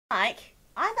Like,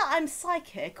 either I'm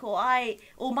psychic or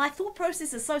my thought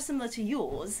process is so similar to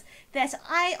yours that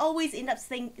I always end up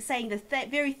saying the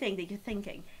very thing that you're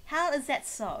thinking. How is that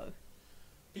so?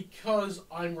 Because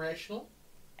I'm rational.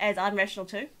 As I'm rational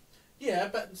too? Yeah,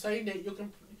 but in saying that,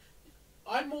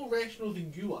 I'm more rational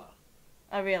than you are.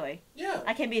 Oh, really? Yeah.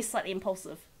 I can be slightly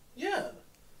impulsive. Yeah.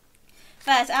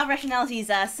 But our rationalities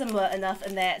are similar enough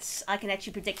in that I can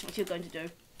actually predict what you're going to do.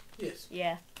 Yes.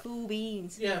 Yeah. Cool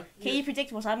beans. Yeah. Can you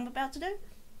predict what I'm about to do?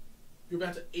 You're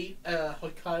about to eat a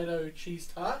Hokkaido cheese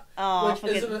tart, Oh,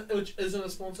 which isn't a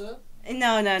sponsor.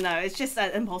 No. It's just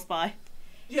an impulse buy.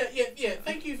 Yeah.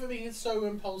 Thank you for being so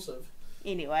impulsive.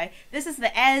 Anyway, this is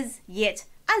the As Yet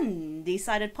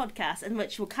Undecided podcast, in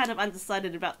which we're kind of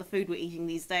undecided about the food we're eating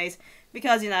these days.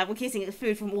 Because, we're getting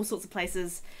food from all sorts of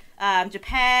places.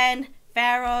 Japan,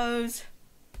 Faroes,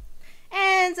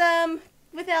 and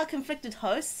with our conflicted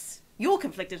hosts, your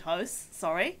conflicted hosts,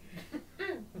 sorry.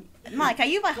 Mike, are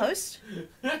you my host?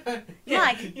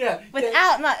 Mike,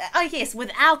 without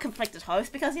our conflicted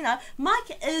host, because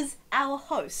Mike is our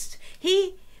host.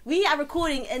 We are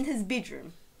recording in his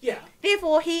bedroom. Yeah.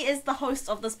 Therefore, he is the host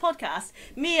of this podcast.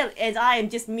 And I am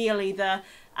just merely the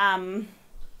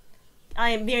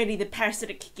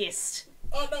parasitic guest.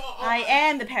 Oh no! I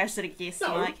am the parasitic guest,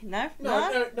 no, Mike. No.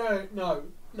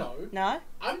 No.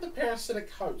 I'm the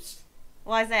parasitic host.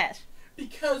 Why is that?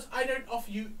 Because I don't offer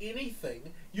you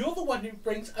anything. You're the one who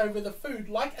brings over the food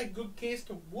like a good guest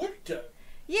would do.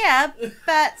 Yeah,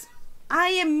 but I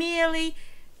am merely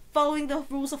following the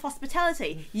rules of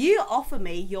hospitality. You offer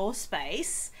me your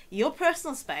space, your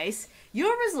personal space,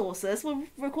 your resources. We're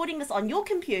recording this on your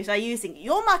computer using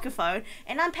your microphone,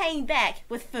 and I'm paying back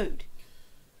with food.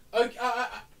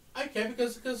 Okay,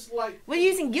 because like... We're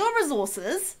using your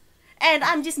resources, and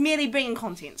I'm just merely bringing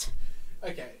content.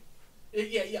 Okay.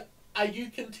 Yeah. Are you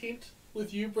content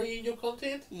with you bringing your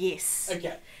content? Yes.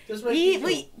 Okay.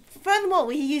 Furthermore,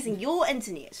 we're using your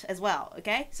internet as well,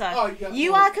 okay? So,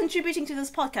 you are contributing to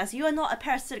this podcast. You are not a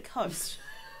parasitic host.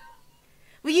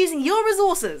 We're using your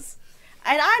resources,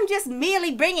 and I'm just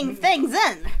merely bringing things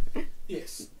in.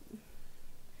 Yes.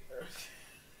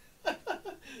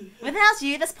 Without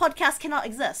you, this podcast cannot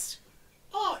exist.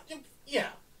 Oh, yeah.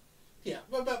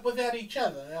 But without each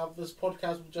other, this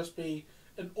podcast would just be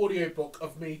an audiobook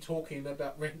of me talking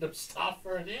about random stuff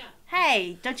for an hour.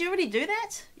 Hey, don't you already do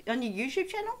that on your YouTube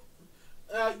channel?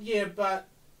 Yeah, but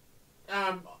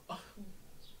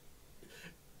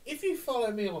if you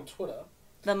follow me on Twitter,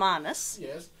 the Marnus.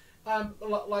 Yes. I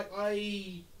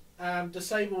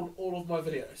disabled all of my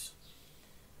videos.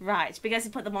 Right, because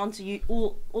you put them onto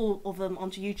all of them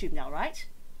onto YouTube now, right?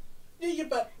 Yeah,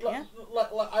 but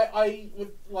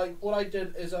what I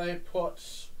did is I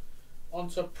put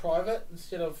onto private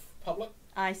instead of public.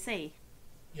 I see.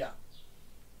 Yeah.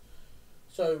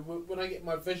 So when I get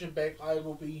my vision back, I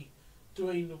will be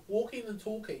doing walking and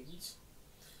talkings.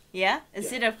 Yeah,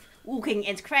 instead of walking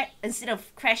and instead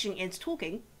of crashing and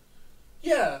talking.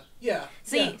 Yeah.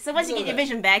 So once you get your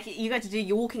vision back, you got to do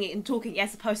your walking and talking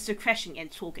as opposed to crashing and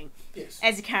talking. Yes.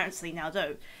 As you currently now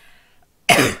do.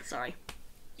 Sorry.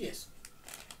 Yes.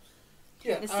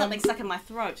 Yeah. There's something stuck in my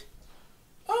throat.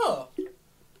 Oh.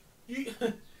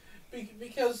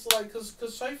 Because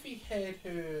Sophie had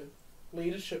her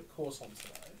leadership course on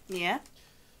today. Yeah.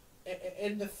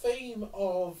 And the theme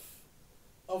of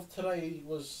today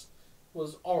was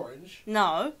orange.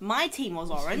 No, my team was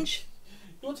orange.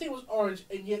 Your team was orange,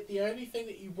 and yet the only thing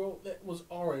that you brought that was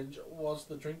orange was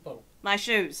the drink bottle. My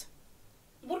shoes.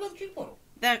 What about the drink bottle?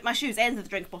 My shoes and the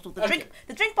drink bottle. The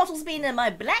drink bottle's been in my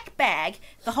black bag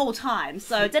the whole time,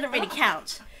 so it didn't really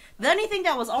count. The only thing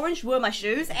that was orange were my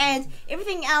shoes, and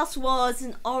everything else was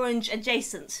an orange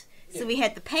adjacent. So we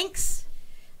had the pinks,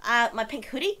 my pink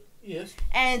hoodie. Yes.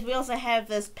 And we also have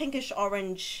this pinkish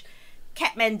orange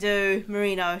Kathmandu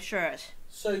merino shirt.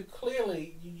 So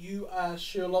clearly you are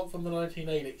Sherlock from the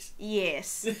 1980s.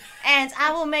 Yes. And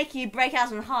I will make you break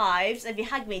out in hives if you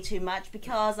hug me too much,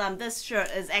 because this shirt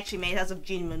is actually made out of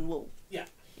genuine wool. Yeah.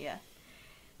 Yeah.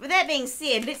 With that being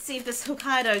said, let's see if this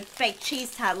Hokkaido fake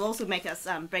cheese tart will also make us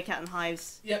break out in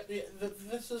hives. Yep. Yeah,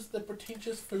 this is the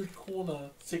pretentious food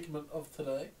corner segment of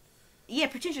today. Yeah,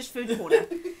 pretentious food corner.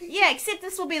 Yeah, except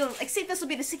this will be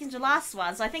the second to last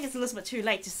one, so I think it's a little bit too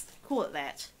late to call it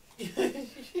that.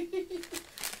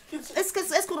 It's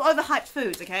called overhyped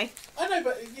foods, okay? I know,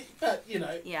 but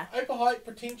yeah, overhyped,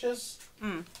 pretentious.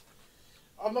 I'm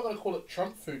not going to call it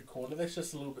Trump food corner. That's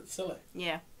just a little bit silly.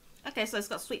 Yeah. Okay, so it's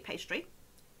got sweet pastry,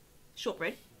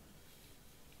 shortbread,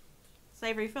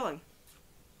 savoury filling.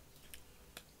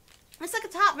 It's like a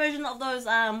tart version of those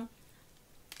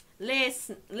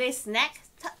less snack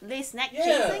cheese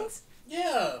things.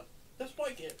 Yeah, that's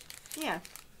my gift. Yeah.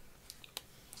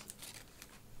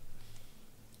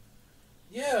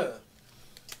 Yeah.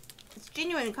 It's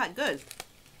genuinely quite good.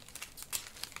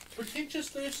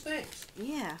 Pretentious loose snacks.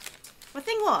 Yeah. The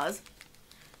thing was,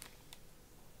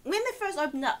 when they first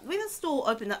opened up, when the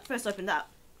store first opened up,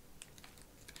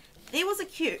 there was a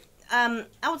queue. I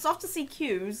would often see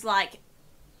queues like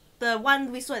the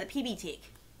one we saw at the PB Tech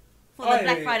for the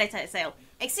Black Friday sale.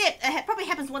 Except it probably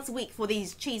happens once a week for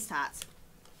these cheese tarts.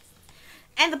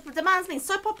 And the demand's been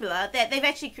so popular that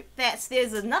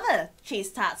there's another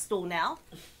cheese tart store now,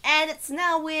 and it's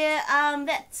now where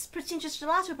that pretentious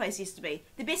gelato place used to be.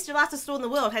 The best gelato store in the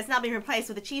world has now been replaced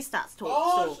with a cheese tart store.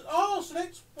 So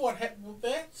that's what happened.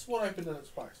 That's what opened in its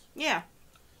place. Yeah.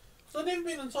 So I've never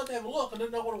been inside to have a look. I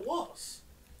didn't know what it was.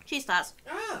 Cheese tarts.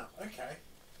 Ah, okay.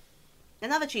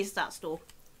 Another cheese tart store.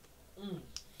 Mm.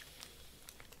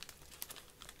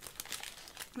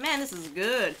 Man, this is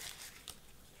good.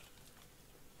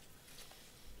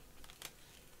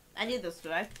 I need this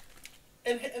today.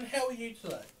 And how are you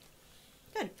today?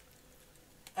 Good.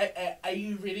 Are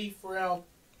you ready for our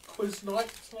quiz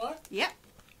night tonight? Yep.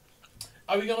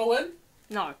 Are we gonna win?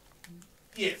 No.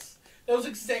 Yes. That was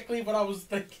exactly what I was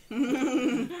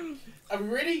thinking. Are we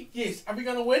ready? Yes. Are we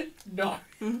gonna win? No.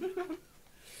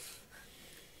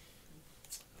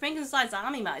 Frankenstein's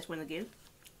army might win again.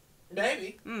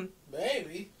 Maybe. Mm.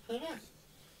 Maybe. Who knows?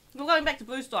 We're going back to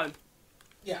Bluestone.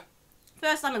 Yeah.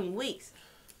 First time in weeks.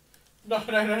 No.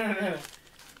 First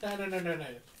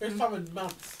time in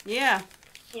months. Yeah.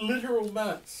 Literal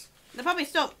months. They probably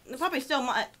still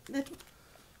might.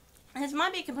 This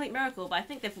might be a complete miracle, but I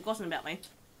think they've forgotten about me.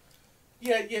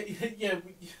 Yeah.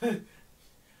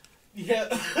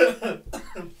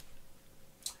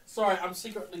 Sorry, I'm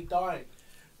secretly dying.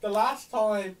 The last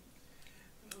time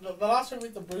we went to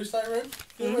the Blue State room,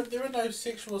 there were no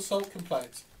sexual assault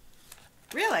complaints.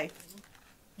 Really?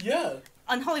 Yeah.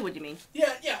 On Hollywood, you mean?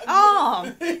 Yeah.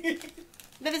 Oh!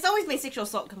 But there's always been sexual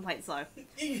assault complaints, though.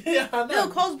 Yeah, I know. Bill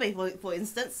Cosby, for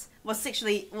instance, was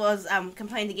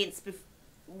complained against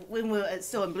when we were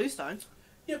still in Bluestone.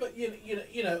 Yeah, but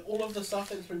you know all of the stuff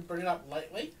that's been bringing up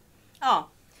lately. Oh,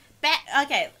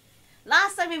 okay.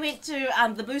 Last time we went to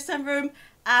the Bluestone room,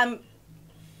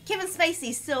 Kevin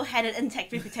Spacey still had an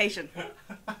intact reputation.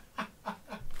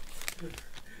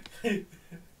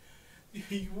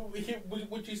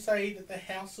 Would you say that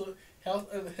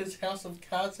his house of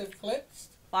cards have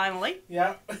collapsed? Finally.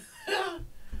 Yeah.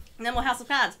 No more House of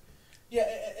Cards. Yeah,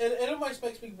 it almost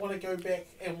makes me want to go back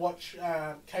and watch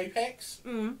K-Pax.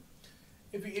 Mm.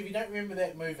 If you don't remember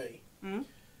that movie,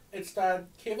 It starred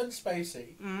Kevin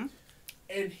Spacey,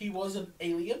 and he was an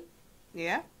alien.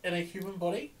 Yeah. In a human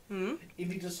body, and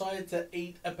he decided to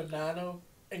eat a banana,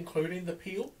 including the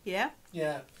peel. Yeah.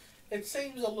 Yeah, it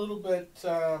seems a little bit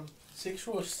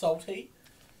sexual assaulty.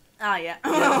 Oh yeah.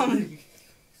 How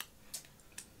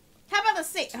about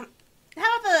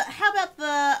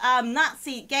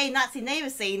the gay Nazi neighbor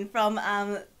scene from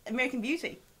American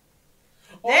Beauty?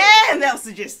 Oh, Damn, that was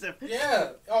suggestive.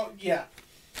 Yeah. Oh yeah.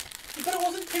 But it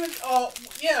wasn't Kevin. Oh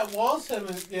yeah, it was him.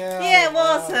 Yeah. Yeah, it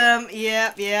was him.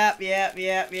 Yep.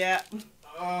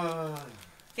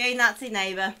 Gay Nazi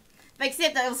neighbor. But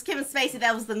except that it was Kevin Spacey,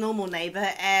 that was the normal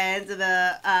neighbor, and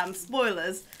the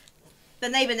spoilers, the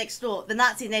neighbor next door, the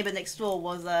Nazi neighbor next door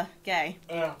was gay.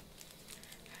 Yeah.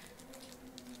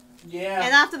 Yeah.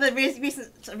 And after the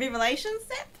recent revelations,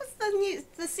 that puts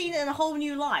the scene in a whole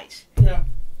new light. Yeah.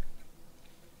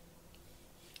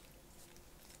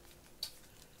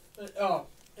 And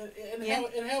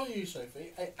how are you,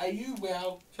 Sophie? Are you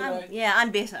well today? I'm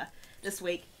better this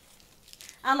week.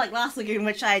 Unlike last week, in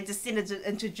which I descended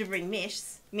into gibbering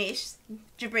mess. Yes,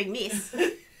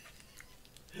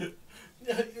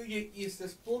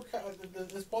 this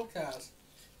podcast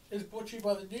is brought to you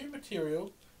by the new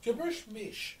material, Gibberish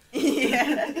Mesh.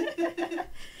 Yeah.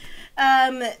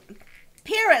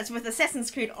 Pair it with Assassin's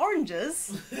Creed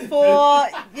oranges for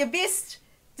your best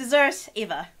dessert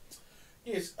ever.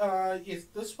 Yes,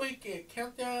 this week at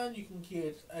Countdown you can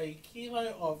get a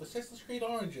kilo of Assassin's Creed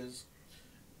oranges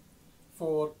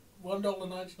for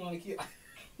 $1.99 a kilo.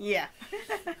 Yeah.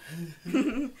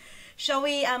 Shall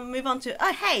we move on to...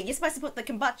 Oh, hey, you're supposed to put the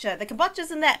kombucha. The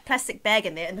kombucha's in that plastic bag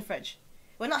in there in the fridge.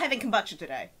 We're not having kombucha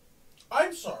today.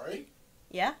 I'm sorry.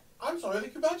 Yeah? I'm sorry, the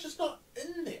kombucha's not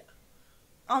in there.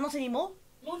 Oh, not anymore?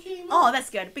 Not anymore. Oh, that's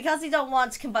good. Because you don't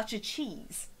want kombucha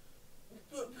cheese.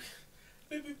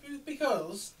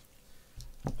 Because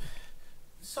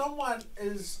someone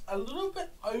is a little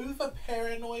bit over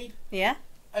paranoid. Yeah?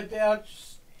 About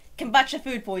kombucha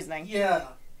food poisoning. Yeah.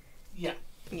 Yeah.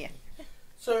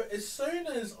 So as soon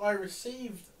as I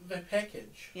received the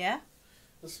package, yeah,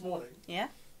 this morning. Yeah?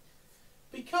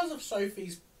 Because of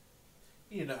Sophie's,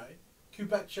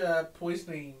 kombucha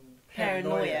poisoning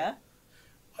Paranoia.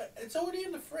 it's already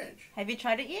in the fridge. Have you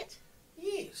tried it yet?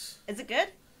 Yes. Is it good?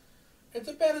 It's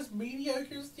about as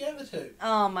mediocre as the other two.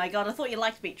 Oh my god, I thought you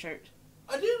liked beetroot.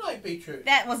 I do like beetroot.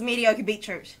 That was mediocre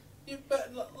beetroot. Yeah,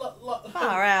 but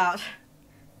Far out.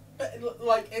 But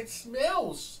like it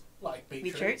smells like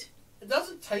beetroot. Beetroot? It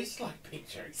doesn't taste like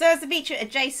beetroot. So it's a beetroot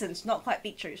adjacent, not quite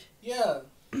beetroot. Yeah.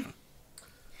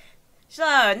 So,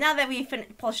 now that we've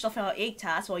polished off our egg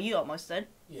tarts, well, you almost did.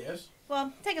 Yes.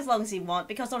 Well, take as long as you want,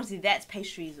 because honestly, that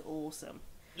pastry is awesome.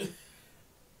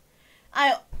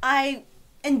 I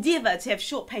endeavour to have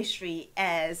short pastry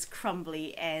as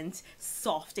crumbly and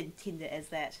soft and tender as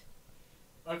that.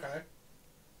 Okay.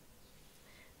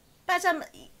 But,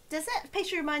 does that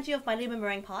pastry remind you of my lemon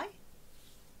meringue pie?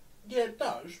 Yeah, it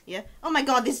does. Yeah. Oh my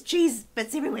god, there's cheese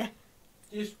bits everywhere.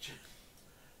 Yes.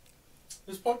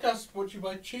 This podcast is brought to you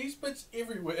by Cheese Bits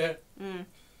Everywhere. Mm.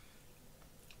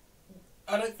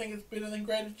 I don't think it's better than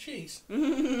grated cheese.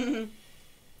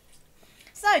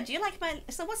 So, do you like my...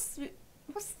 So, what's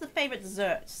the favourite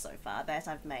dessert so far that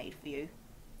I've made for you?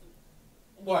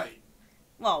 Wait.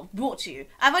 Well, brought to you.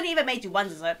 I've only ever made you one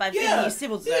dessert, but I've given you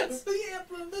several desserts. But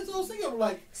that's what I was thinking.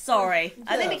 Like, Sorry.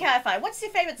 Yeah. Let me clarify. What's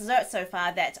your favourite dessert so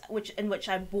far in which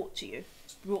I brought to you?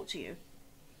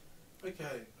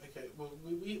 Okay. Well,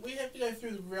 we have to go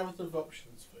through the relative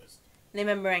options first.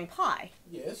 Lemon meringue pie.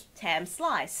 Yes. Tam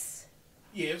slice.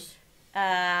 Yes.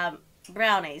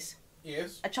 Brownies.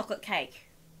 Yes. A chocolate cake.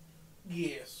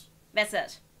 Yes. That's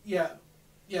it. Yeah.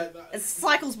 It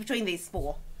cycles between these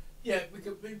four. Yeah,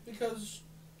 because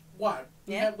one,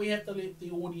 Yeah. we have to let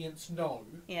the audience know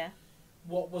Yeah.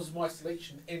 what was my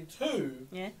selection, and two,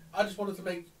 Yeah. I just wanted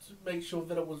to make sure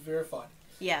that it was verified.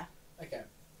 Yeah. Okay.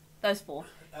 Those four.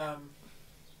 I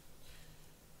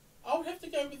would have to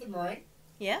go with the meringue.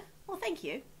 Yeah? Well, thank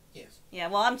you. Yes. Yeah,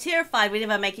 well, I'm terrified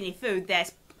whenever I make any food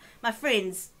that my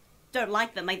friends don't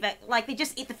like them. Like they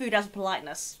just eat the food out of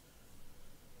politeness.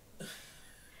 And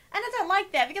I don't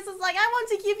like that because it's like, I want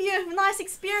to give you a nice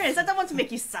experience. I don't want to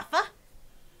make you suffer.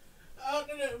 Oh,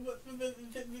 no.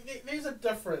 There's a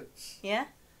difference. Yeah?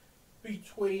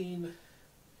 Between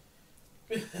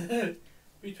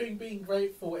being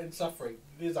grateful and suffering.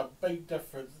 There's a big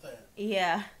difference there.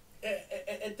 Yeah.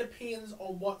 It depends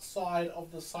on what side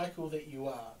of the cycle that you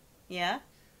are. Yeah?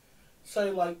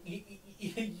 So, like,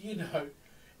 you know,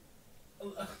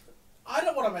 I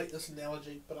don't want to make this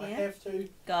analogy, but I have to.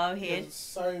 Go ahead. It's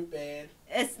so bad.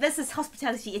 This is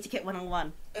hospitality etiquette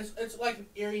 101. It's like an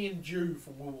Aryan Jew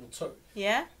from World War II.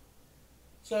 Yeah?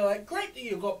 So, like, great that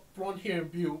you've got blonde hair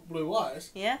and blue eyes.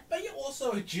 Yeah? But you're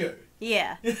also a Jew.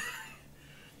 Yeah.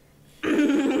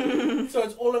 So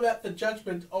it's all about the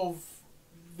judgment of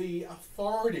the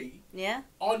authority Yeah?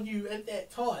 on you at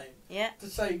that time Yeah? to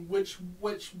say which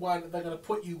one they're going to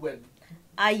put you in.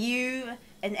 Are you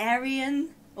an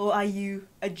Aryan or are you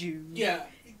a Jew? Yeah,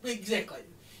 exactly.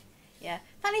 Yeah.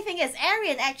 Funny thing is,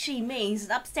 Aryan actually means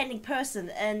an upstanding person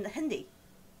in Hindi.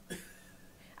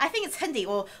 I think it's Hindi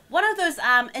or one of those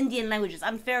Indian languages.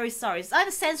 I'm very sorry. It's either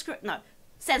Sanskrit. No,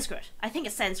 Sanskrit. I think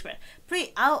it's Sanskrit.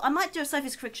 I might do a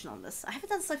Sophie's correction on this. I haven't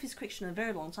done Sophie's correction in a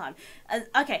very long time.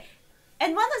 Okay.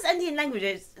 In one of those Indian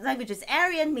languages,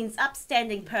 Aryan means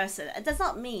upstanding person. It does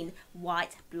not mean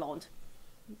white, blonde,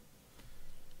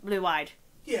 blue-eyed.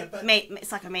 Yeah, but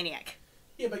Psychomaniac.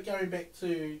 yeah, but going back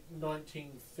to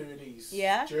 1930s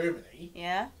Yeah. Germany,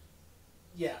 Yeah.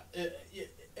 yeah,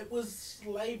 it was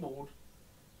labelled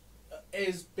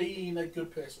as being a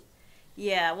good person.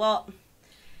 Yeah. Well,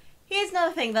 here's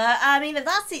another thing though. I mean,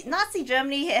 the Nazi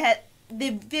Germany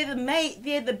they're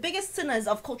the biggest sinners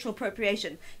of cultural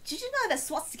appropriation. Did you know that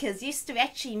swastikas used to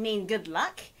actually mean good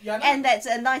luck? Yeah, I know. And that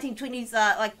in 1920s,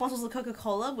 like bottles of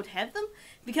Coca-Cola would have them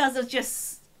because it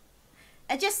was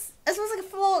like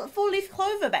a four-leaf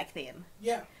clover back then.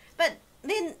 Yeah. But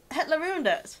then Hitler ruined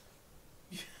it.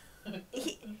 And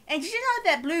did you know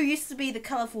that blue used to be the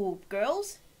colour for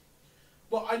girls?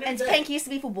 Well, I know And that. pink used to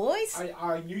be for boys?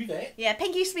 I knew that. Yeah,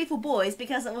 pink used to be for boys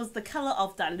because it was the colour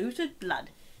of diluted blood.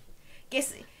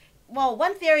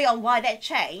 One theory on why that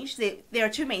changed, there are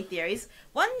two main theories.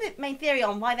 One main theory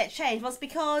on why that changed was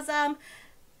because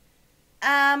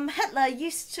Hitler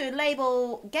used to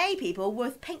label gay people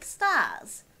with pink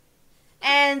stars.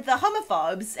 And the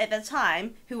homophobes at the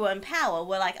time, who were in power,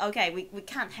 were like, okay, we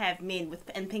can't have men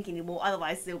in pink anymore,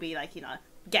 otherwise they'll be like,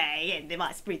 gay, and they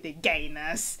might spread their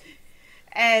gayness.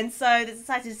 And so they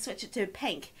decided to switch it to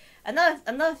pink.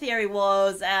 Another theory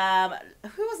was,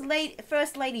 who was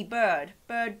First Lady Bird?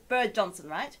 Bird Johnson,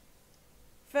 right?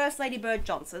 First Lady Bird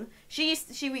Johnson. She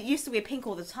used to wear pink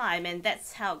all the time, and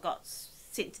that's how it got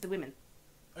sent to the women.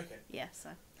 Okay. Yeah, so.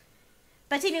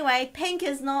 But anyway, pink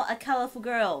is not a colour for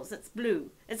girls. It's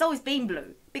blue. It's always been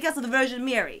blue because of the Virgin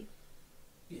Mary.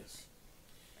 Yes.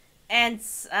 And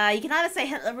you can either say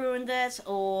Hitler ruined it,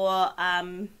 or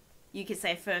you could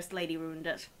say First Lady ruined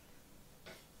it.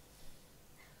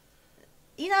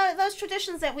 You know, those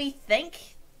traditions that we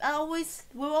think were always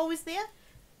there,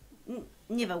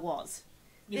 never was.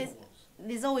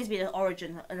 There's always been an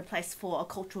origin and a place for a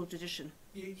cultural tradition.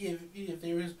 Yeah,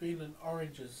 there has been an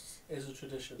oranges as a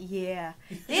tradition. Yeah.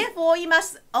 Therefore, you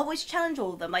must always challenge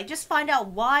all of them. Like, just find out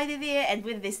why they're there and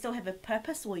whether they still have a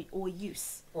purpose or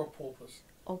use. Or a porpoise.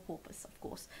 Or porpoise, of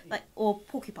course. Yeah. Like, or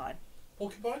porcupine.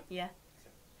 Porcupine? Yeah.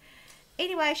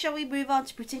 Anyway, shall we move on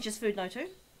to pretentious food no 2?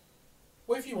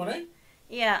 Well, if you want to.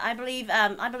 Yeah, I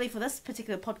believe for this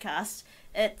particular podcast,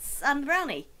 it's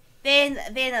brownie. Then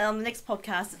on the next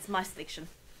podcast, it's my selection.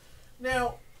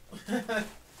 Now,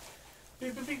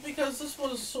 because this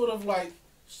was sort of like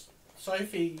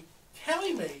Sophie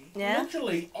telling me,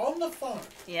 literally on the phone.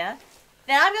 Yeah.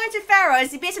 Then I'm going to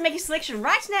Pharaoh's. You better make a selection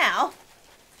right now.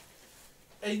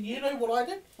 And you know what I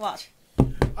did? What?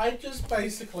 I just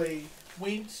basically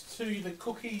went to the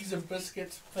cookies and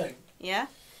biscuits thing. Yeah.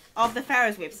 Of the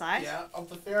Pharaoh's website. Yeah, of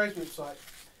the Pharaoh's website.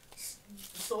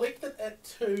 Selected it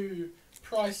to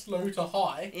price low to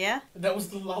high. Yeah. And that was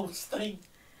the lowest thing.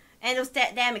 And it was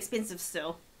damn expensive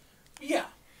still. Yeah.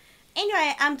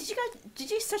 Anyway,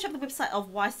 did you search up the website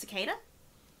of Why Cicada?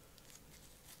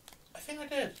 I think I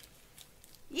did.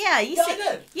 Yeah, I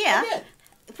did. Yeah. I did.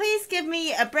 Please give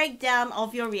me a breakdown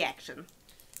of your reaction.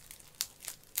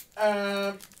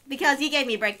 Because you gave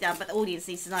me a breakdown, but the audience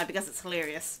needs to know because it's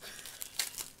hilarious.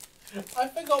 I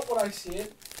forgot what I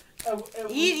said.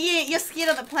 You're scared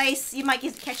of the place. You might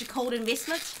catch a cold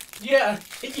investment. Yeah.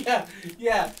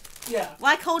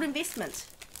 Why cold investment?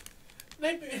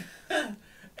 Maybe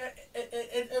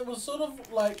it was sort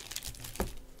of like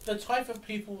the type of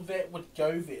people that would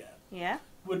go there. Yeah.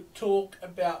 Would talk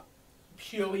about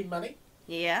purely money.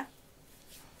 Yeah.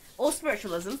 Or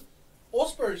spiritualism.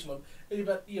 But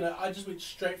I just went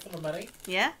straight for the money.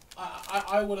 Yeah.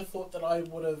 I would have thought that I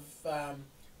would have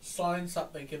signed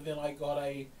something and then I got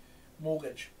a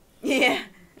mortgage. Yeah.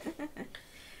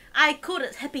 I called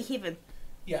it hippie heaven.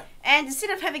 Yeah. And instead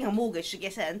of having a mortgage to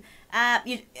get in,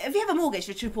 if you have a mortgage,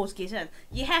 you're too poor to get in.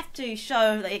 You have to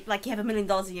show like you have $1 million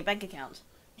in your bank account.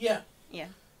 Yeah. Yeah.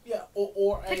 Yeah.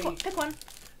 Or pick one.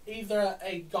 Either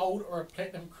a gold or a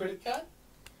platinum credit card.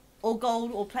 Or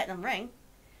gold or platinum ring.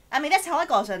 I mean, that's how I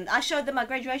got in. I showed them my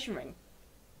graduation ring.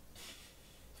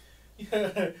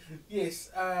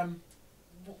 Yes.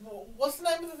 What's the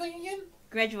name of the thing again?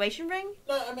 Graduation ring?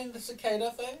 No, I mean the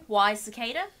cicada thing. Why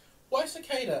cicada? Why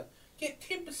cicada? Get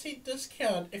 10%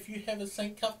 discount if you have a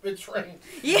St. Cuthbert's ring.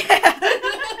 Yeah.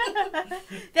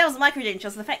 That was my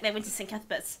credentials, the fact that I went to St.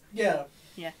 Cuthbert's. Yeah.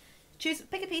 Yeah.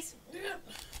 Pick a piece. Yeah.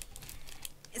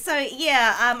 So,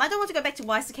 yeah, I don't want to go back to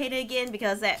Why Cicada again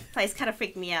because that place kind of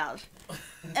freaked me out.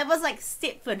 It was like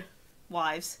Stepford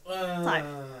Wives type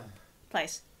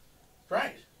place.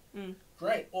 Great. Mm.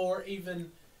 Great. Or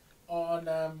even on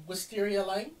Wisteria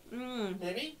Lane,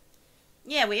 maybe?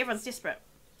 Yeah, where everyone's desperate.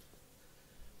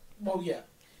 Well, yeah.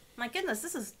 My goodness,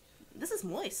 this is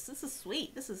moist. This is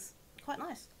sweet. This is quite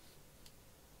nice.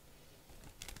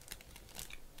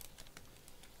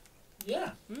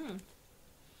 Yeah. Mm.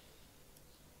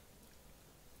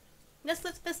 This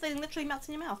thing literally melts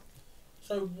in your mouth.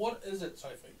 So what is it,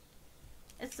 Sophie?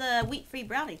 It's a wheat-free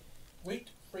brownie.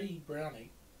 Wheat-free brownie?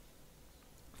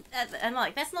 And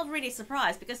like, that's not really a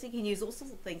surprise because you can use all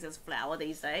sorts of things as flour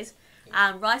these days.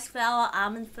 Yeah. Rice flour,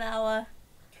 almond flour.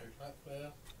 Coconut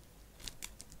flour.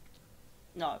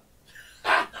 No.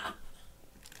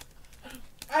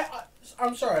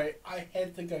 I'm sorry, I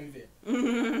had to go there.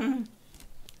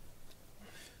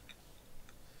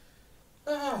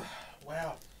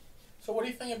 Wow. So what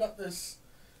do you think about this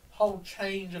whole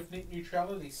change of net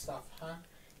neutrality stuff, huh?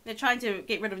 They're trying to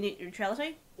get rid of net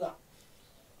neutrality? Yeah.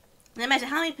 No matter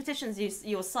how many petitions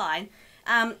you sign,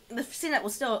 the Senate will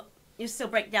still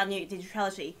break down net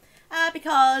neutrality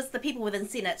because the people within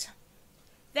Senate,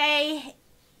 they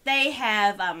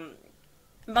have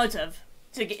motive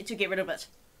to get rid of it.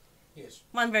 Yes.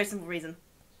 One very simple reason: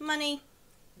 money.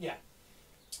 Yeah.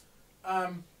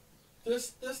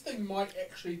 This thing might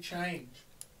actually change.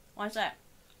 Why is that?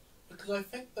 Because I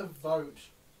think the vote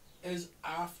is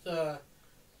after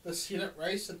the Senate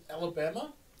race in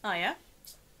Alabama. Oh yeah.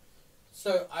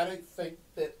 So I don't think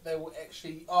that they will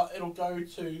actually. It'll go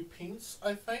to Pence,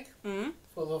 I think,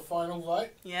 for the final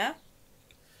vote. Yeah.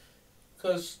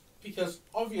 Because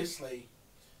obviously,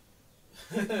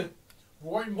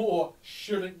 Roy Moore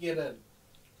shouldn't get in.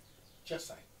 Just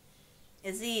saying.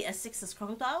 Is he a sexist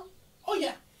crocodile? Oh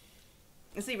yeah.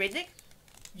 Is he redneck?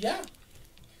 Yeah.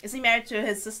 Is he married to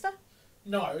his sister?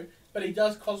 No, but he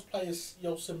does cosplay as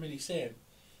Yosemite Sam.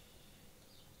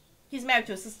 He's married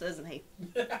to his sister, isn't he?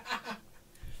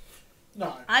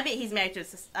 No. I bet he's married to his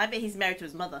sister. I bet he's married to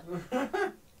his mother.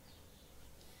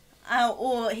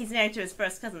 Or he's married to his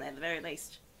first cousin at the very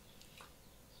least.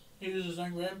 He was his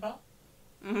own grandpa?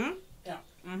 Mm-hmm. Yeah.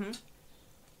 Mm-hmm.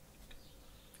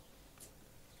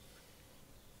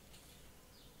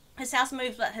 His house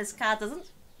moves, but his car doesn't.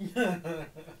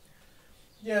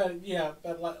 yeah,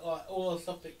 but like all the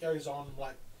stuff that goes on,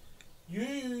 like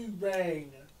you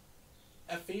rang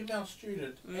a female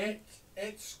student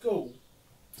at school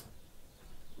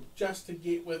just to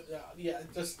get with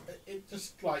it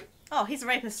just like Oh, he's a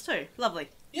rapist too. Lovely.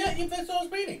 yeah, that's what I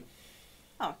was reading.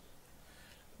 Oh.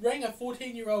 Rang a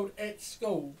 14-year-old at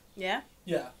school. Yeah?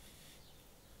 Yeah.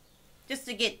 Just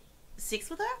to get sex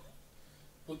with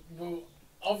her? Well,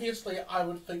 obviously I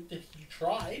would think that he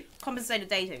tried. Compensated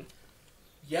dating.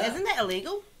 Yeah. Isn't that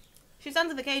illegal? She's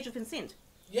under the age of consent.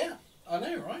 Yeah, I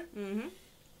know, right? Mm-hmm.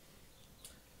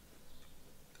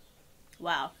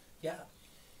 Wow. Yeah.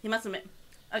 He must admit.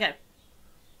 Okay.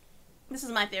 This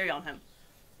is my theory on him.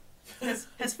 His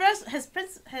first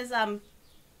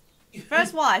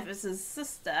wife is his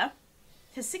sister.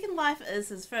 His second wife is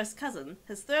his first cousin.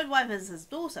 His third wife is his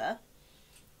daughter.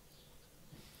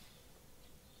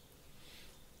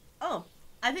 Oh,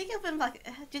 I think of him like.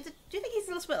 Do you think he's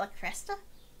a little bit like Cresta?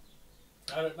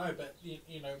 I don't know, but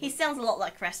you know. He sounds a lot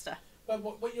like Cresta. But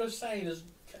what you're saying is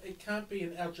it can't be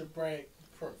an algebraic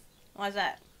proof. Why is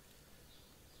that?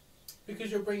 Because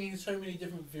you're bringing so many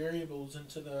different variables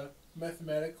into the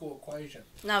mathematical equation.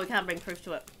 No, we can't bring proof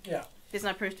to it. Yeah. There's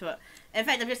no proof to it. In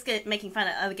fact, I'm just making fun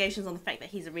of allegations on the fact that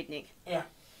he's a redneck. Yeah.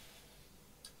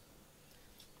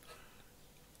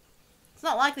 It's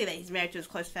not likely that he's married to his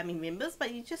close family members,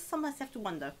 but you just sometimes have to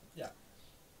wonder. Yeah.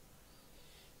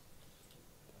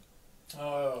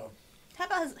 Oh. How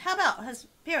about his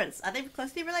parents? Are they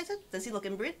closely related? Does he look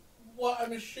inbred? Well,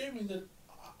 I'm assuming that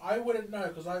I wouldn't know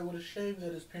because I would assume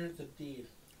that his parents are dead.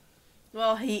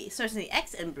 Well, he certainly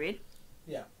acts inbred.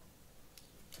 Yeah.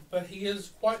 But he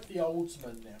is quite the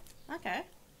oldsman now. Okay.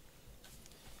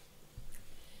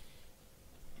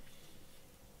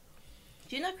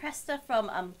 Do you know Cresta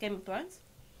from Game of Thrones?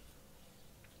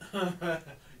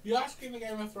 You're asking the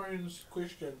Game of Thrones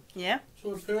question Yeah.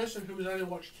 to a person who has only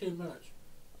watched 10 minutes.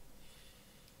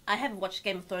 I haven't watched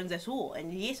Game of Thrones at all,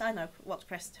 and yes, I know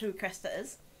who Cresta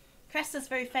is. Cresta's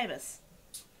very famous.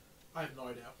 I have no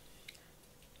idea.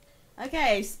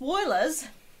 Okay, spoilers.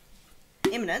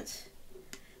 Imminent.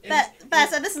 But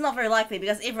so this is not very likely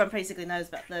because everyone basically knows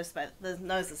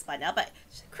this by now. But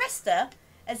Cresta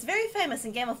is very famous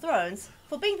in Game of Thrones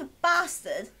for being the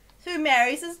bastard who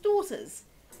marries his daughters.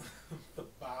 The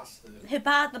bastard.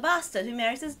 The bastard who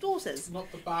marries his daughters.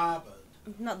 Not the barber.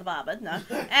 Not the barber, no.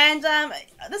 And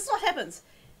this is what happens.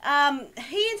 He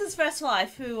and his first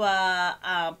wife, who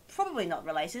are probably not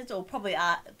related, or probably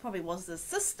was his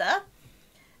sister,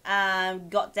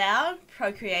 got down,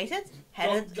 procreated,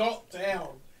 Got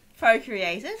down.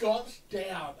 Procreated. Got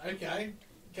down. Okay.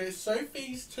 Okay.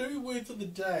 Sophie's 2 words of the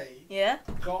day. Yeah.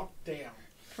 Got down.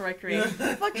 Procreated.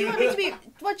 What do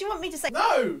you want me to say?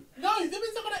 No. That means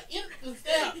I'm gonna edit this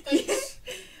out. Thanks.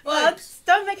 Well,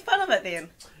 don't make fun of it then.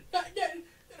 No.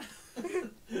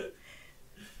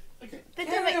 Okay.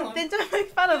 Then don't make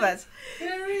fun of it.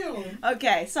 Carry on.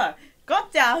 Okay, so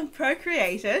got down,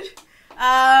 procreated,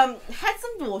 had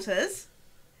some daughters.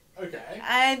 Okay.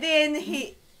 And then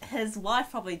his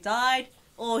wife probably died,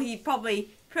 or he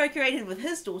probably procreated with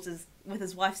his daughters, with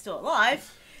his wife still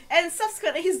alive, and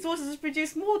subsequently his daughters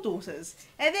produced more daughters,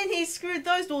 and then he screwed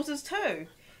those daughters too,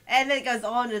 and then it goes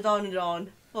on and on and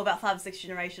on for about 5 or 6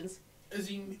 generations. Is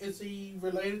he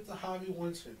related to Harvey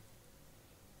Weinstein?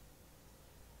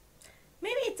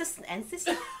 Maybe a distant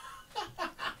ancestor.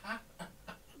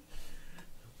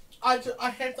 I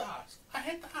had to ask.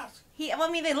 I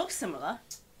mean, they look similar.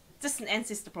 Distant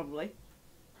ancestor, probably.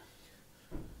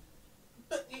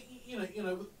 But you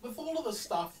know, with all of the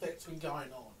stuff that's been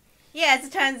going on. Yeah, as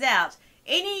it turns out,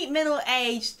 any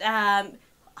middle-aged,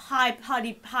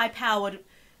 high-powered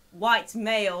white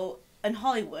male in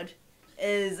Hollywood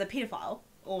is a pedophile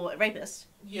or a rapist.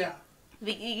 Yeah.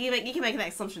 You can make that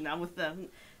assumption now with the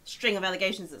string of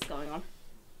allegations that's going on.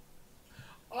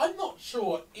 I'm not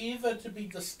sure either to be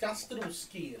disgusted or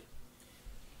scared.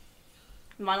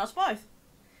 Why not both?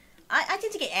 I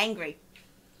tend to get angry.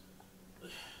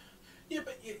 Yeah,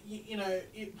 but you know,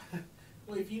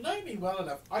 well, if you know me well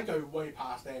enough, I go way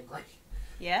past angry.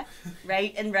 Yeah?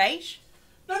 Enrage?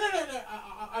 No.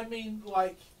 I mean,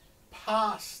 like,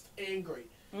 past angry.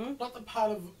 Mm? Not the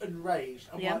part of enraged.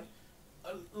 I'm Yeah.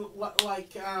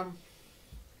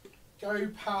 go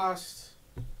past...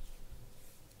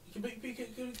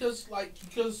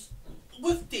 Because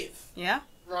with death, Yeah?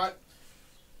 right,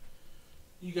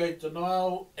 you go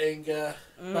denial, anger,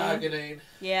 bargaining,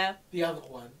 Yeah? the other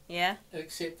one, Yeah? and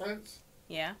acceptance.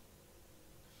 Yeah?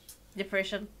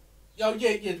 Depression? Oh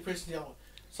yeah, depression the other one.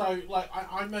 So like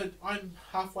I'm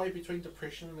halfway between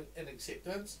depression and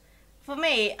acceptance. For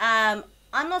me, I'm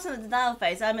not in the denial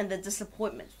phase, I'm in the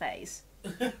disappointment phase.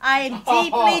 I am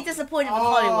deeply disappointed with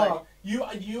Hollywood.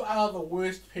 You are the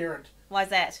worst parent. Why's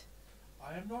that?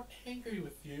 I am not angry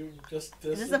with you, I'm just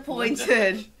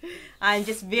Disappointed. I'm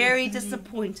just very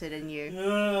disappointed in you.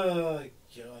 Oh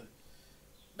god.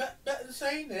 But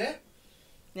saying that,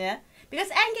 Yeah? Because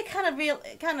anger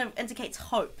kind of indicates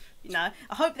hope, you know?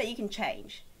 A hope that you can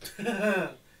change.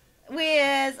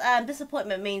 Whereas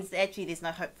disappointment means that actually there's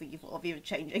no hope for you of you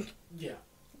changing. yeah.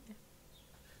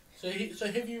 So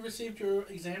have you received your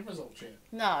exam results yet?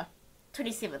 No.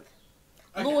 27th.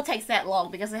 Okay. Law takes that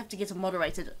long because they have to get it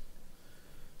moderated.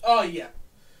 Oh yeah.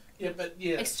 Yeah, but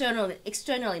yeah.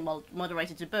 Externally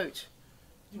moderated to boot.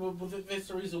 Well, that's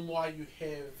the reason why you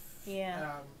have.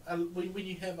 Yeah. When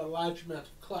you have a large amount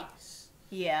of class.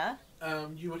 Yeah.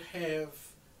 You would have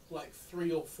like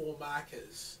 3 or 4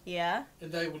 markers. Yeah.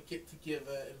 And they would get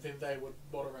together, and then they would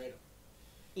moderate them.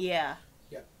 Yeah.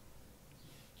 Yeah.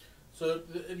 So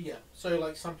yeah. So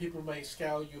like some people may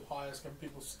scale you higher, some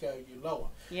people scale you lower.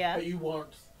 Yeah. But you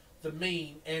want the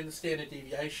mean and the standard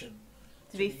deviation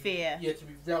To be fair. Yeah, to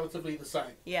be relatively the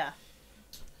same. Yeah.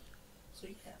 So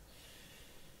yeah.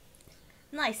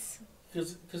 Nice.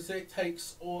 Because that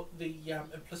takes all the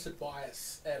implicit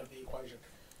bias out of the equation.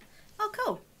 Oh,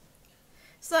 cool.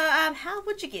 So, how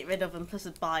would you get rid of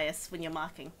implicit bias when you're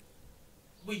marking?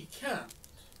 Well, you can't.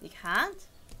 You can't?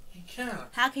 You can't.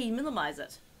 How can you minimize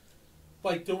it?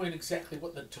 By doing exactly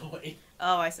what they're doing.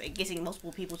 Oh, I see. Getting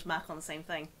multiple people to mark on the same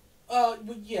thing. Well,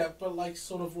 yeah, but like,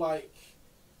 sort of like...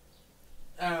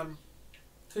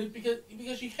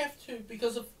 because you have to,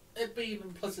 because of it being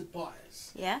implicit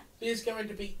bias, Yeah? there's going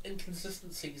to be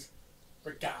inconsistencies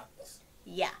regardless.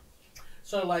 Yeah.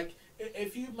 So, like,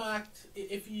 if you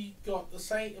got the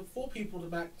same 4 people to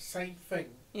mark the same thing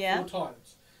Yeah. 4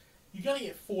 times, you're going to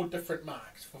get 4 different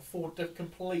marks for 4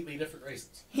 completely different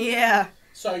reasons. Yeah.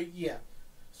 So yeah,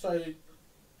 so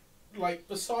like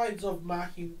besides of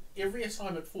marking every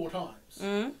assignment 4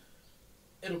 times,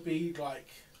 it'll be like,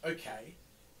 okay,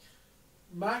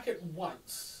 mark it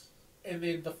once, and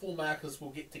then the 4 markers will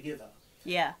get together.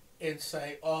 Yeah. And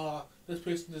say, oh, this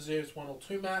person deserves 1 or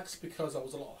 2 marks because I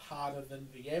was a lot harder than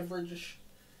the average.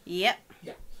 Yep.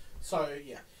 Yeah. So,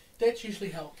 yeah. That's usually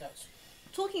how it goes.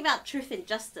 Talking about truth and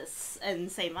justice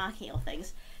and, say, marking or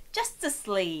things, Justice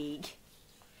League.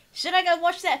 Should I go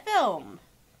watch that film?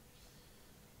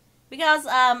 Because,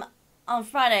 on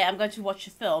Friday I'm going to watch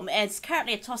a film, and it's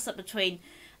currently a toss-up between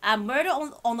Murder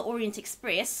on the Orient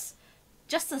Express,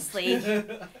 Justice League,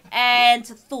 and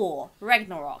Thor,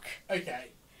 Ragnarok. Okay.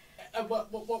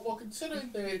 Well,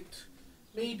 considering that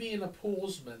me being a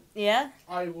pawsman, Yeah?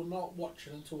 I will not watch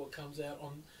it until it comes out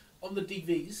on the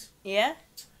DVs. Yeah?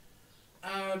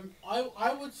 I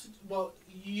would... Well,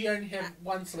 you only have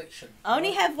one selection. I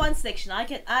only right? have one selection. I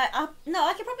can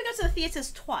probably go to the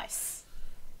theatres twice.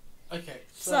 Okay.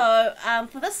 So,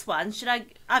 for this one,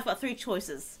 I've got 3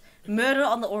 choices. Murder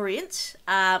on the Orient,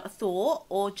 Thor,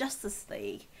 or Justice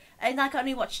League. And I can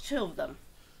only watch 2 of them.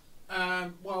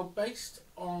 Well, based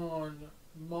on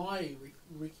my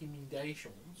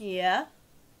recommendations... Yeah?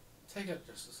 Take out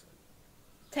Justice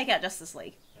League. Take out Justice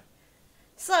League. Yeah.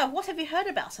 So, what have you heard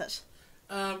about it?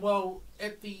 Well,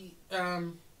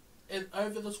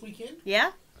 over this weekend,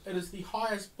 Yeah? it is the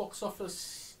highest box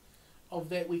office of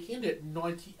that weekend at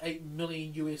 $98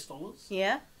 million US.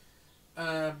 Yeah?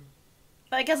 But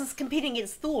I guess it's competing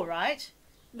against Thor, right?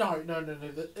 No.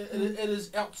 It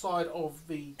is outside of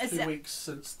the 2 weeks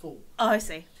since Thor. Oh, I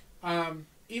see.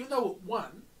 Even though it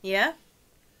won Yeah?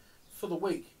 for the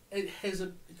week,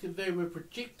 they were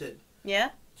projected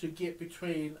Yeah? to get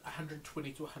between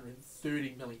 120 to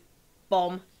 130 million.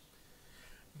 Bomb.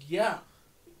 Yeah.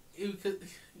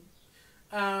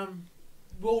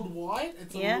 Worldwide,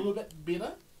 it's a little bit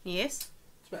better. Yes.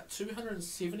 It's about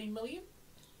 270 million.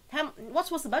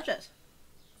 What was the budget?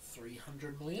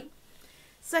 300 million.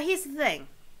 So here's the thing.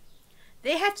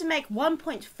 They have to make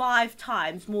 1.5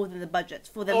 times more than the budget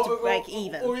for them to break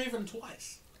even. Or even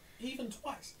twice. Even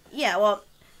twice. Yeah, well,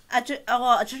 a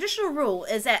traditional rule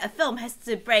is that a film has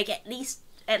to break at least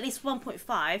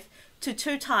 1.5 to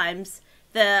 2 times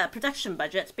the production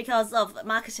budget because of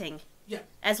marketing. Yeah.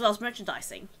 As well as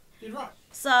merchandising. You're right.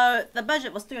 So the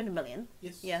budget was 300 million.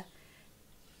 Yes. Yeah.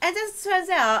 And as it turns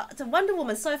out, the Wonder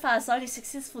Woman so far is the only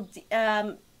successful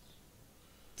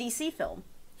DC film.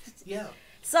 Yeah.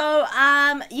 So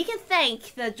you can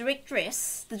thank the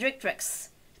directress,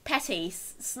 Patty.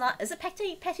 Is it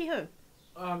Patty? Patty who?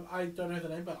 I don't know the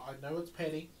name, but I know it's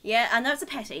Patty. Yeah, I know it's a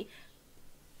Patty.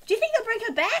 Do you think they'll bring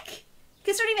her back?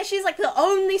 Considering that she's like the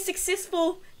only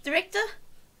successful director?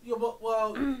 Yeah,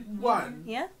 well, one.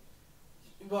 Yeah?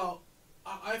 Well,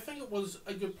 I think it was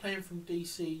a good plan from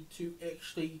DC to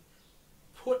actually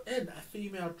put in a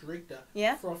female director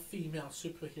for a female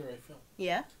superhero film.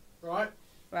 Yeah? Right?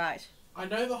 Right. I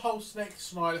know the whole Zack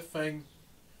Snyder thing,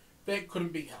 that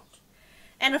couldn't be helped.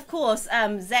 And of course,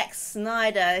 Zack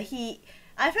Snyder,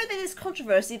 I've heard that there's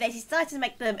controversy that he started to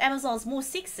make the Amazons more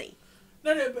sexy.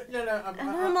 No. And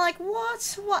I'm like,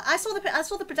 what? What? I saw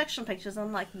the production pictures. And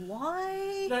I'm like,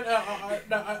 why?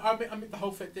 I mean the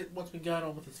whole fact that what's been going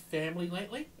on with his family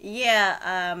lately.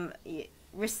 Yeah.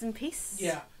 Rest in peace.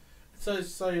 Yeah. So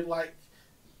like,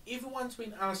 everyone's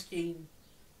been asking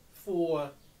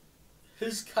for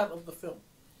his cut of the film.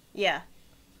 Yeah.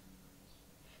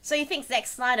 So you think Zack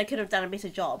Snyder could have done a better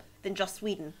job than Joss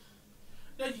Whedon?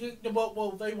 No,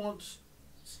 well, they want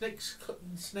Zack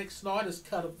Snyder's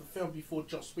cut of the film before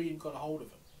Joss Whedon got a hold of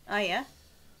it. Oh yeah.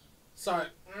 So.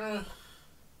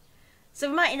 So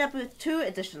we might end up with two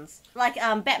editions, like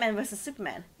Batman vs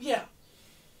Superman. Yeah.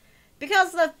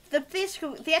 Because the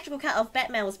theatrical cut of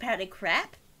Batman was apparently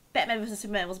crap. Batman vs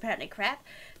Superman was apparently crap,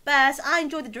 but I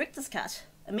enjoyed the director's cut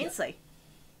immensely.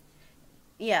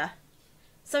 Yeah.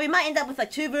 So we might end up with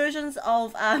like two versions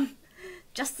of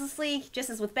Justice League, just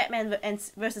as with Batman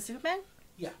versus Superman.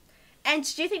 Yeah. And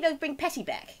do you think they'll bring Patty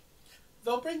back?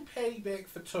 They'll bring Patty back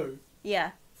for 2.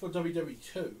 Yeah. For WWE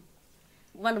 2.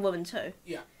 Wonder Woman 2.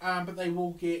 Yeah. But they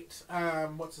will get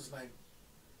what's his name?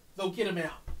 They'll get him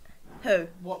out. Who?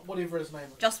 Whatever his name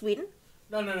is. Joss Whedon?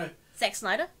 No. Zack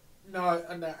Snyder? No.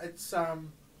 It's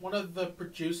one of the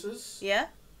producers. Yeah.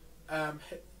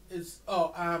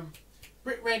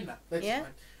 Brett Ratner. That's his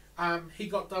name. He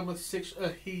got done with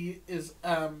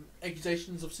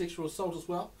accusations of sexual assault as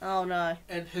well. Oh no.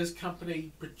 And his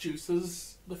company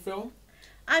produces the film.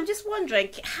 I'm just wondering,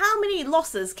 how many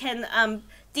losses can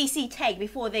DC take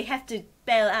before they have to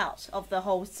bail out of the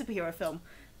whole superhero film?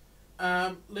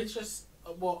 Let's just...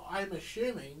 Well, I'm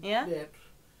assuming that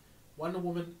Wonder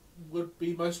Woman would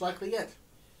be most likely it.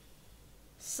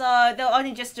 So they'll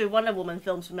only just do Wonder Woman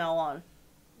films from now on?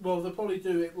 Well, they'll probably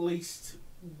do at least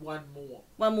one more.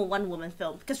 One more Wonder Woman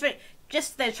film. Because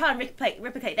they're trying to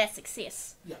replicate that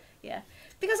success. Yeah. Yeah.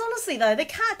 Because honestly, though, they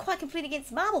can't quite compete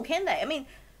against Marvel, can they? I mean,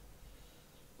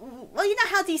 well, you know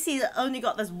how DC only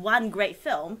got this one great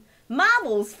film?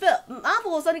 Marvel's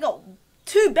only got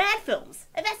 2 bad films,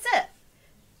 and that's it.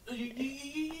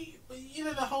 You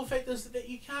know, the whole fact is that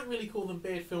you can't really call them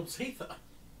bad films either.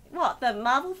 What, the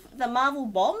Marvel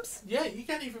bombs? Yeah, you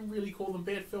can't even really call them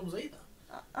bad films either.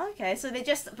 Okay, so they're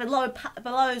just below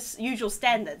usual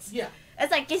standards. Yeah.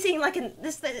 It's like getting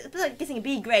it's like getting a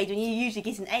B grade when you usually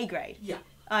get an A grade. Yeah.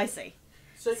 I see.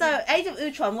 So Age of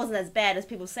Ultron wasn't as bad as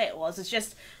people say it was. It's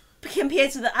just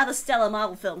compared to the other stellar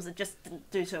Marvel films, it just didn't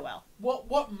do too well.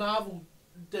 What Marvel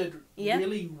did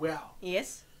really well.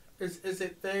 Yes. Is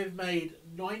that they've made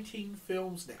 19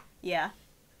 films now. Yeah.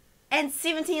 And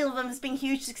 17 of them has been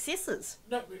huge successes.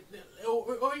 No,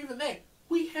 or even that.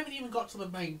 We haven't even got to the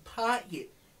main part yet.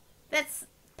 That's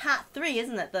part 3,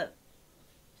 isn't it?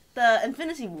 The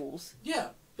Infinity Wars. Yeah.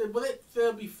 Well,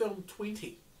 that'll be film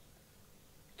 20.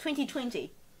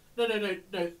 2020. No.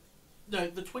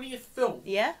 The 20th film.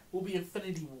 Yeah. Will be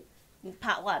Infinity War.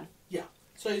 Part 1. Yeah.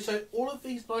 So all of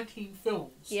these 19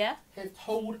 films. Yeah. Have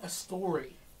told a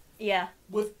story. Yeah.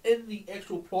 Within the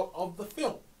actual plot of the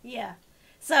film. Yeah.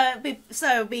 So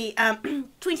 20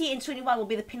 and 21 will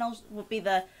be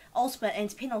the ultimate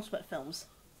and penultimate films.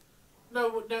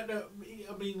 No.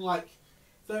 I mean, like,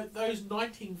 those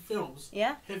 19 films.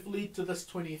 Yeah. Have led to this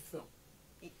 20th film.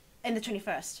 And the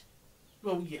 21st.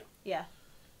 Well, yeah. Yeah.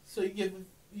 So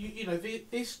you know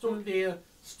their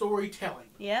storytelling.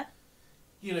 Yeah.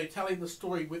 You know, telling the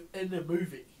story within a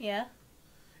movie. Yeah.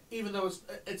 Even though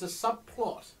it's a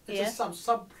subplot, it's a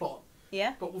subplot.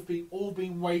 Yeah. But we've all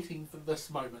been waiting for this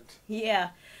moment.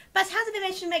 Yeah. But how did they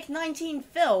manage to make 19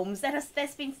 films how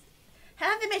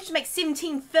have they managed to make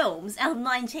 17 films out of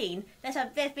 19 that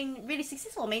have been really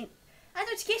successful? I mean, I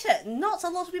don't get it. Not a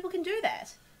lot of people can do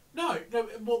that. No,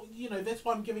 well, you know, that's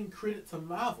why I'm giving credit to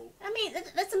Marvel. I mean,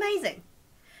 that's amazing.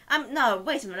 No,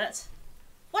 wait a minute.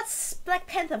 What's Black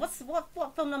Panther?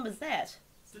 What film number is that?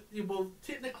 Well,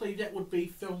 technically that would be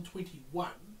film 21.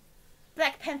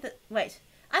 Black Panther. Wait,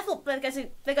 I thought they're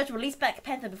going to release Black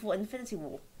Panther before Infinity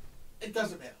War. It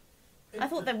doesn't matter. I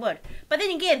thought they would, but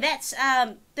then again, that's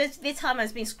their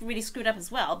timeline's been really screwed up as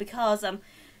well because the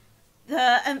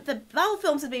Marvel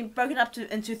films have been broken up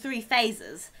into 3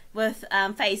 phases, with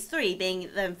Phase 3 being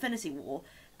the Infinity War.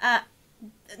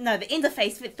 No, the end of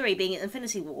Phase 3 being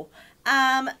Infinity We're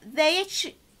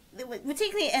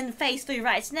technically in Phase 3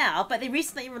 right now, but they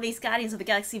recently released Guardians of the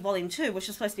Galaxy Volume 2, which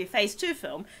was supposed to be a Phase 2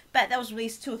 film, but that was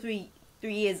released 2 or 3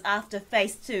 years after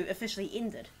Phase 2 officially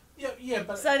ended. Yeah,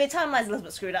 but... So their timeline's a little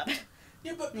bit screwed up.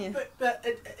 Yeah, but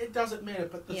it doesn't matter,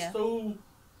 but they're still...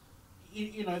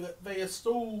 You know, that they are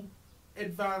still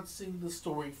advancing the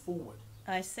story forward.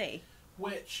 I see.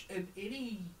 Which, in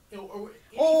any or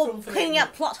film cleaning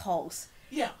up plot holes.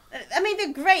 Yeah. I mean,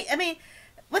 they're great. I mean,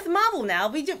 with Marvel now,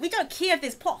 we don't care if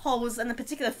there's plot holes in a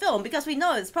particular film because we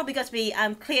know it's probably going to be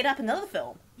cleared up in another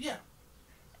film. Yeah.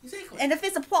 Exactly. And if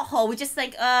there's a plot hole, we just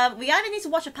think, we either need to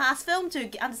watch a past film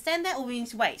to understand that, or we need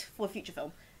to wait for a future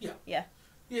film. Yeah. Yeah.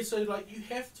 Yeah, so, like, you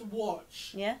have to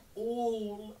watch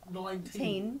all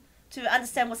 19 to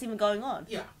understand what's even going on.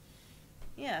 Yeah.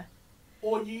 Yeah.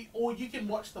 Or you can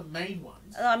watch the main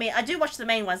ones. I mean, I do watch the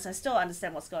main ones, so I still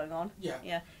understand what's going on. Yeah.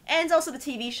 Yeah. And also the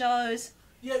TV shows.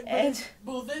 Yeah, but,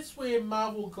 well, that's where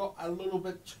Marvel got a little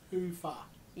bit too far.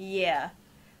 Yeah.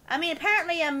 I mean,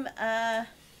 apparently,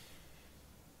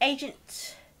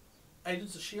 Agents of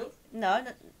S.H.I.E.L.D.? No.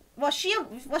 Well,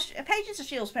 Agents of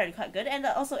S.H.I.E.L.D. was apparently quite good, and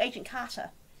also Agent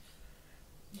Carter.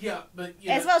 Yeah, but...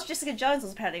 As well as Jessica Jones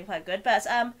was apparently quite good, but,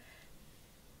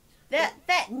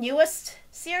 that newest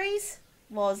series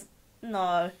was...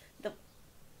 No.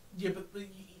 Yeah, but,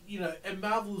 you know, in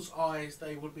Marvel's eyes,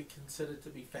 they would be considered to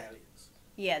be failures.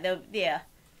 Yeah, yeah.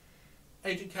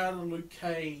 Agent Carter, Luke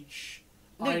Cage...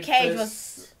 Iron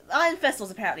Fist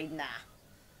was apparently nah.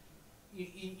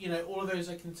 You know, all of those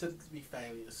are considered to be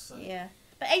failures. So. Yeah.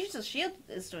 But Agents of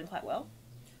S.H.I.E.L.D. is doing quite well.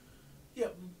 Yeah,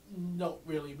 not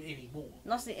really anymore.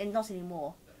 Not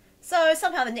anymore. So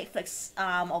somehow the Netflix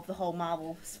arm of the whole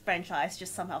Marvel franchise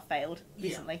just somehow failed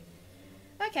recently.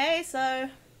 Yeah. Okay, so...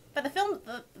 But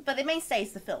but the mainstay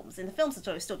is the films, and the films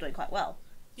are still doing quite well.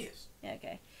 Yes. Yeah,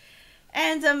 okay.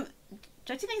 And,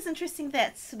 don't you think it's interesting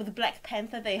that with Black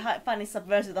Panther they finally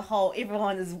subverted the whole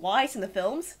everyone is white in the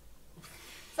films?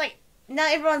 It's like, now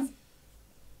everyone's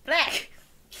black.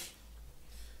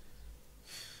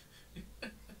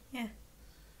 Yeah.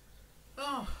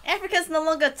 Oh. Africa's no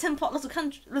longer a tin pot little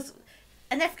country.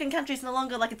 An African country is no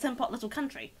longer like a tin pot little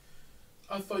country.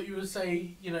 I thought you would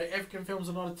say, you know, African films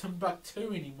are not a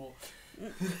Timbuktu anymore.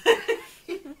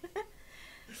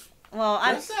 Well,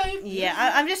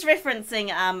 I'm just referencing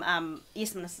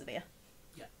Yes, Minister there.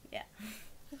 Yeah. Yeah.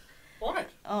 Right.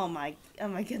 Oh my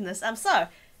goodness. So.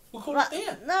 We'll call it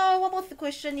there. No, one more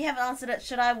question. You haven't answered it.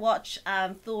 Should I watch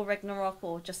Thor Ragnarok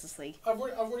or Justice League? I've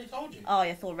already told you. Oh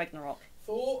yeah, Thor Ragnarok.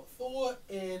 Thor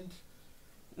and...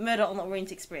 Murder on the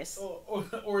Orient Express.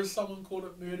 Or as someone called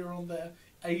it, Murder on the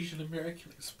Asian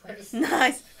American Express.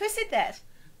 Nice. Who said that?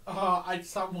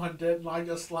 Someone did, and I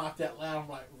just laughed out loud. I'm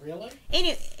like, really?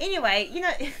 Anyway, you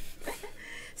know...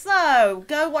 So,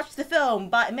 go watch the film,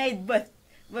 but made with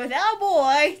our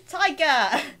boy,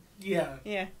 Tiger. Yeah.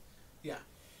 Yeah. Yeah.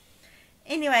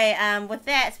 Anyway, with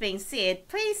that being said,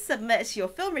 please submit your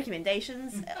film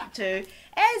recommendations to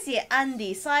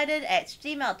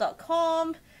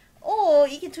asyet_undecided@gmail.com, or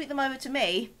you can tweet them over to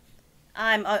me.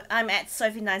 I'm at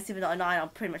Sophie9709 on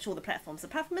pretty much all the platforms,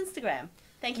 apart from Instagram.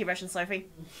 Thank you, Russian Sophie.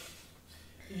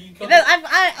 I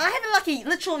have a lucky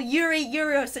literal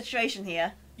Euro situation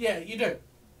here. Yeah, you do.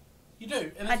 You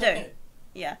do, and it's I do. okay.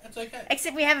 Yeah. It's okay.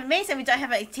 Except we haven't met, and we don't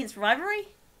have an intense rivalry.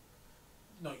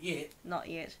 Not yet. Not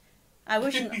yet. I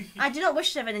do not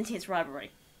wish to have an intense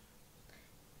rivalry.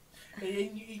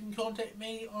 You can contact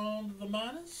me on the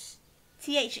marnus.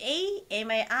 TheMarnus.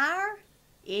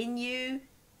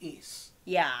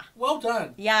 Yeah. Well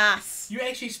done. Yes. You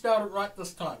actually spelled it right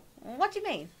this time. What do you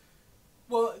mean?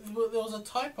 Well, there was a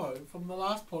typo from the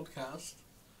last podcast,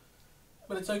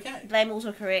 but it's okay. Blame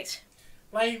autocorrect.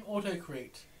 Blame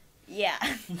autocorrect. Yeah.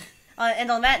 And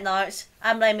on that note,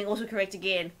 I'm blaming autocorrect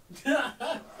again.